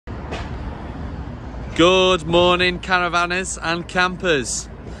Good morning, caravanners and campers.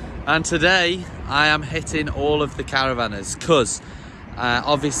 And today I am hitting all of the caravanners because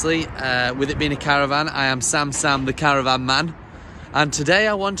obviously with it being a caravan, I am Sam the Caravan Man. And today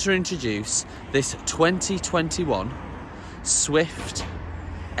I want to introduce this 2021 Swift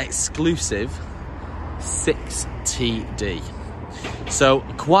exclusive 6TD. So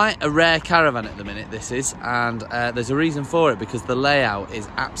quite a rare caravan at the minute this is, and there's a reason for it because the layout is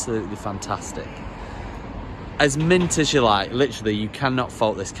absolutely fantastic. As mint as you like, literally you cannot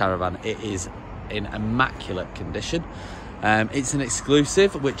fault this caravan. It is in immaculate condition. It's an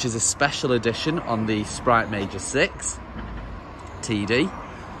exclusive, which is a special edition on the Sprite Major 6 TD.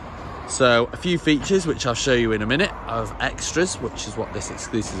 So a few features which I'll show you in a minute of extras, which is what this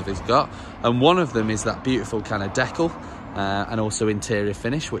exclusive has got, and one of them is that beautiful kind of decal and also interior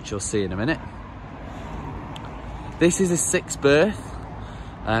finish, which you'll see in a minute. This is a 6 berth.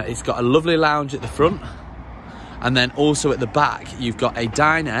 It's got a lovely lounge at the front, and then also at the back you've got a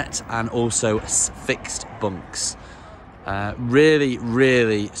dinette and also fixed bunks.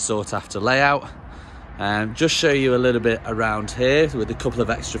 Really sought after layout. Just show you a little bit around here with a couple of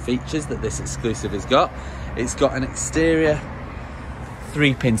extra features that this exclusive has got. It's got an exterior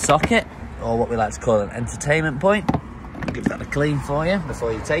 3-pin socket, or what we like to call an entertainment point. I'll give that a clean for you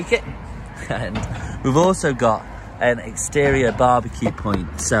before you take it. And we've also got an exterior barbecue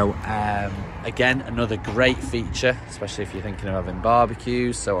point. So again, another great feature, especially if you're thinking of having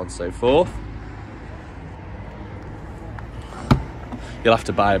barbecues, so on and so forth. You'll have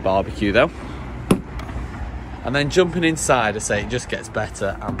to buy a barbecue though. And then jumping inside, I say it just gets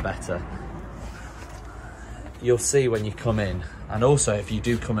better and better. You'll see when you come in, and also if you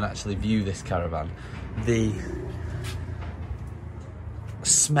do come and actually view this caravan, the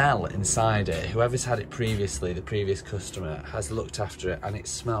smell inside it, whoever's had it previously, the previous customer, has looked after it and it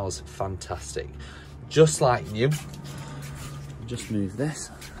smells fantastic. Just like new. Just move this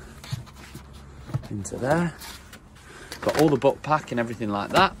into there. Got all the butt pack and everything like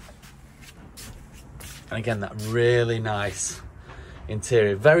that. And again, that really nice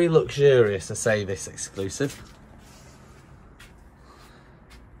interior. Very luxurious, I say, this exclusive.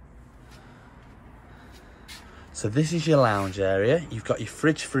 So this is your lounge area. You've got your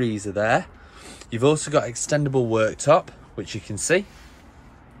fridge freezer there. You've also got extendable worktop, which you can see.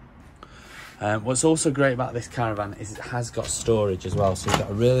 What's also great about this caravan is it has got storage as well. So you've got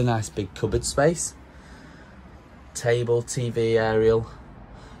a really nice big cupboard space. Table, TV aerial,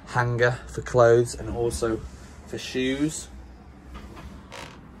 hanger for clothes and also for shoes.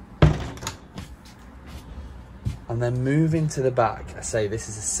 And then moving to the back, I say this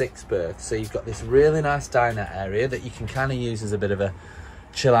is a 6 berth, so you've got this really nice dinette area that you can kind of use as a bit of a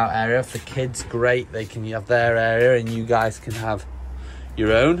chill out area. For kids, great, they can have their area and you guys can have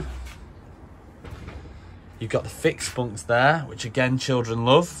your own. You've got the fixed bunks there, which again children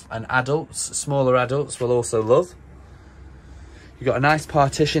love, and adults, smaller adults will also love. You've got a nice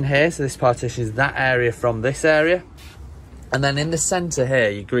partition here, so this partition is that area from this area. And then in the centre here,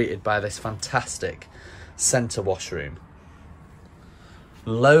 you're greeted by this fantastic centre washroom.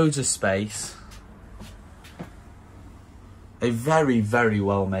 Loads of space. A very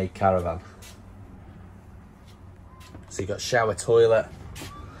well made caravan. So you've got shower toilet,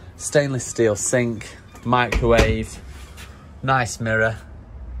 stainless steel sink, microwave, nice mirror.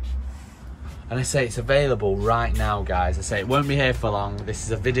 And I say it's available right now, guys. I say it won't be here for long. This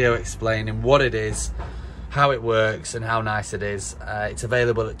is a video explaining what it is, how it works and how nice it is. It's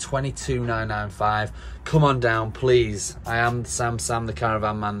available at $22,995. Come on down, please. I am Sam the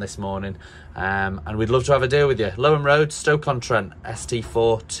Caravan Man this morning, and we'd love to have a deal with you. Lowen Road, Stoke-on-Trent,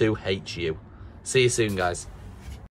 ST4 2HU. See you soon, guys.